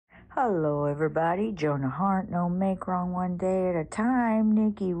Hello, everybody. Jonah Hart, no make wrong one day at a time.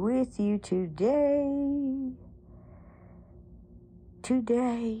 Nikki with you today.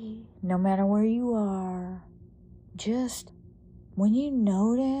 Today, no matter where you are, just when you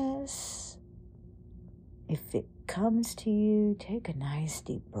notice, if it comes to you, take a nice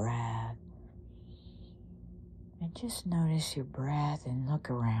deep breath. And just notice your breath and look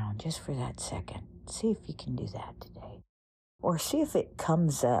around just for that second. See if you can do that today. Or see if it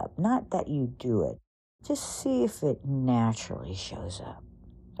comes up. Not that you do it. Just see if it naturally shows up.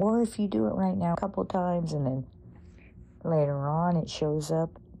 Or if you do it right now a couple times and then later on it shows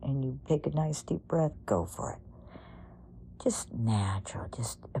up and you take a nice deep breath, go for it. Just natural.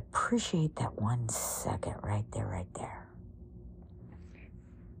 Just appreciate that 1 second right there.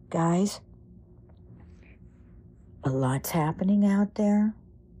 Guys, a lot's happening out there.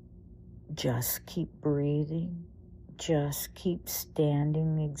 Just keep breathing. Just keep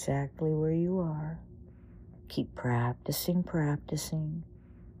standing exactly where you are. Keep practicing.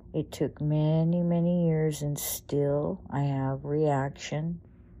 It took many years and still I have reaction.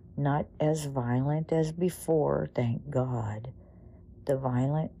 Not as violent as before, thank God. The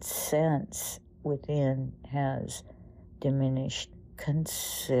violent sense within has diminished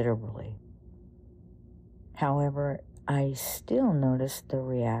considerably. However, I still notice the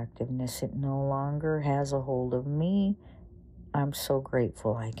reactiveness. It no longer has a hold of me. I'm so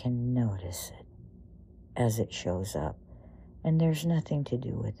grateful I can notice it as it shows up. And there's nothing to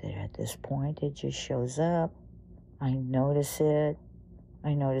do with it at this point. It just shows up. I notice it.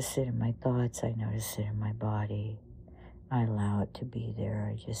 I notice it in my thoughts. I notice it in my body. I allow it to be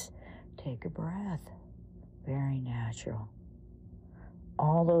there. I just take a breath. Very natural.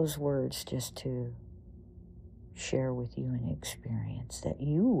 All those words just to share with you an experience that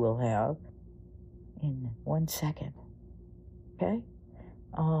you will have in 1 second. Okay?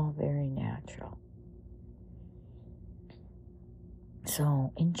 All very natural.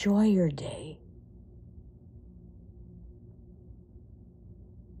 So enjoy your day.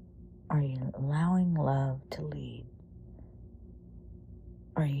 Are you allowing love to lead?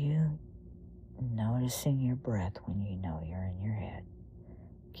 Are you noticing your breath when you know you're in your head?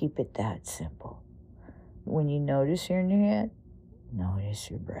 Keep it that simple. When you notice you're in your head,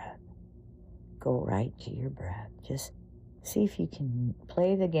 notice your breath. Go right to your breath. Just see if you can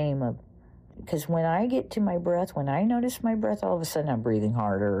play the game of, because when I get to my breath, when I notice my breath, all of a sudden I'm breathing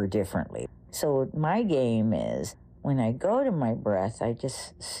harder or differently. So my game is, when I go to my breath, I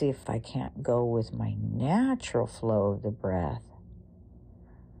just see if I can't go with my natural flow of the breath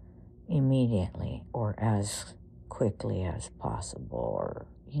immediately or as quickly as possible, or,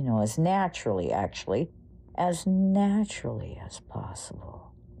 as naturally as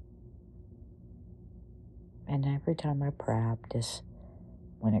possible. And every time I practice,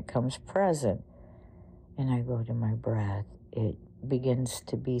 when it comes present and I go to my breath, it begins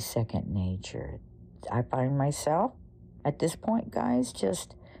to be second nature. I find myself at this point, guys,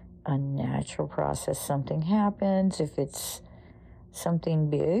 just a natural process. Something happens. If it's something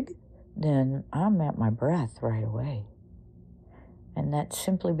big, then I'm at my breath right away. And that's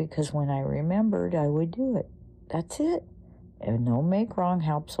simply because when I remembered, I would do it. That's it. And no make wrong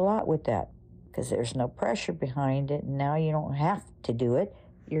helps a lot with that, because there's no pressure behind it. And now you don't have to do it.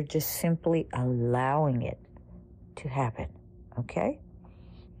 You're just simply allowing it to happen. Okay?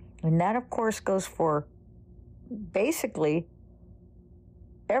 And that, of course, goes for basically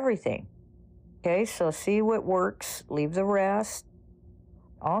everything. Okay? So see what works. Leave the rest.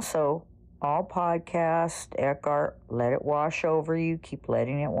 Also, all podcasts, Eckhart, let it wash over you. Keep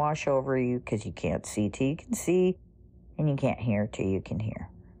letting it wash over you, because you can't see till you can see, and you can't hear till you can hear.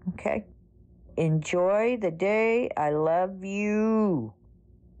 Okay? Enjoy the day. I love you.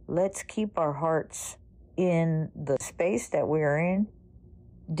 Let's keep our hearts in the space that we're in,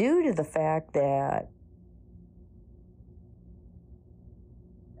 due to the fact that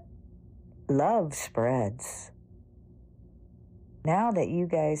love spreads. Now that you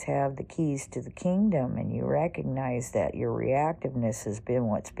guys have the keys to the kingdom and you recognize that your reactiveness has been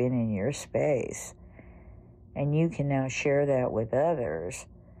what's been in your space, and you can now share that with others,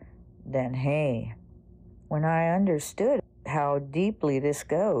 then hey, when I understood how deeply this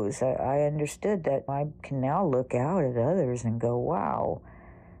goes, I understood that I can now look out at others and go, wow,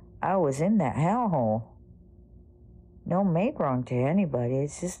 I was in that hellhole. No make wrong to anybody.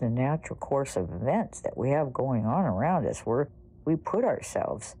 It's just a natural course of events that we have going on around us, where we put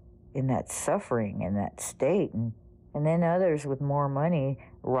ourselves in that suffering, in that state, and then others with more money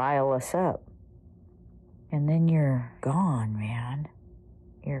rile us up. And then you're gone, man.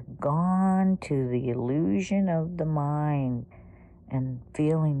 You're gone to the illusion of the mind, and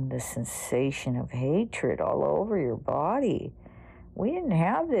feeling the sensation of hatred all over your body. We didn't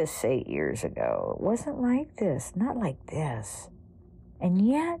have this 8 years ago. It wasn't like this, not like this. And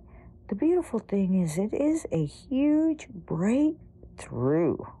yet, the beautiful thing is it is a huge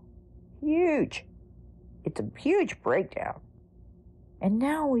breakthrough. Huge. It's a huge breakdown. And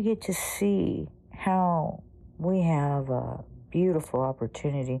now we get to see how we have a beautiful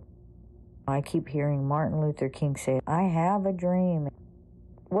opportunity. I keep hearing Martin Luther King say, I have a dream. It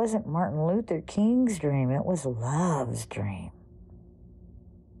wasn't Martin Luther King's dream, it was love's dream.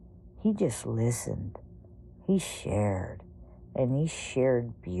 He just listened. He shared. And he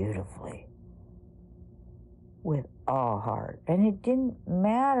shared beautifully. With all heart. And it didn't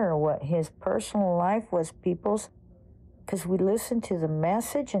matter what his personal life was, peoples, because we listened to the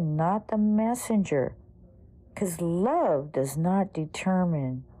message and not the messenger. Because love does not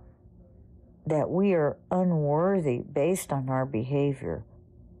determine that we are unworthy based on our behavior.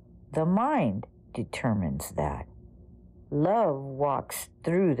 The mind determines that. Love walks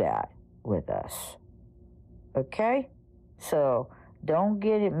through that with us. Okay? So don't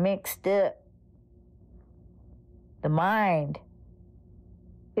get it mixed up. The mind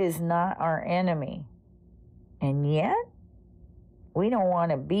is not our enemy. And yet, we don't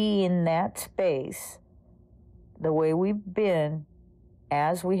want to be in that space the way we've been,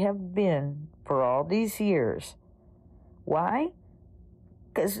 as we have been for all these years. Why?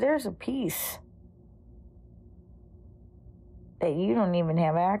 Because there's a peace that you don't even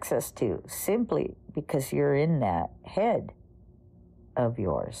have access to, simply because you're in that head of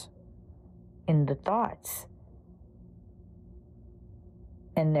yours, in the thoughts.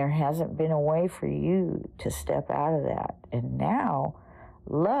 And there hasn't been a way for you to step out of that. And now,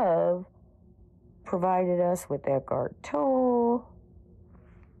 love provided us with Eckhart Tolle.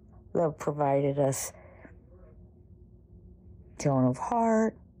 Love provided us Joan of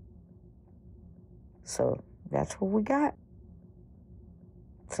Heart. So that's what we got.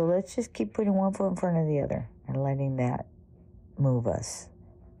 So let's just keep putting one foot in front of the other and letting that move us,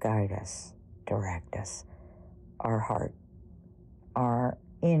 guide us, direct us. Our heart, our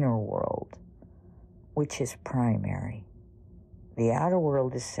inner world, which is primary. The outer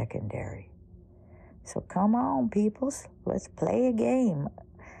world is secondary. So come on, peoples, let's play a game.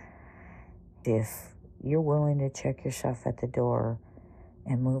 If you're willing to check yourself at the door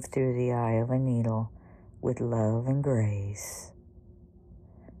and move through the eye of a needle with love and grace,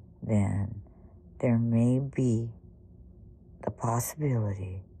 then there may be the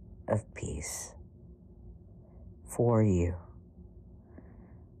possibility of peace for you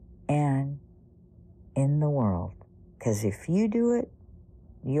and in the world. Because if you do it,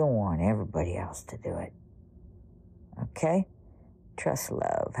 you'll want everybody else to do it. Okay? Trust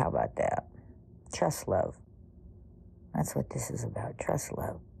love. How about that? Trust love. That's what this is about. Trust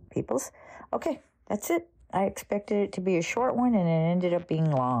love. Peoples? Okay, that's it. I expected it to be a short one and it ended up being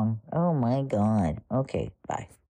long. Oh my God. Okay, bye.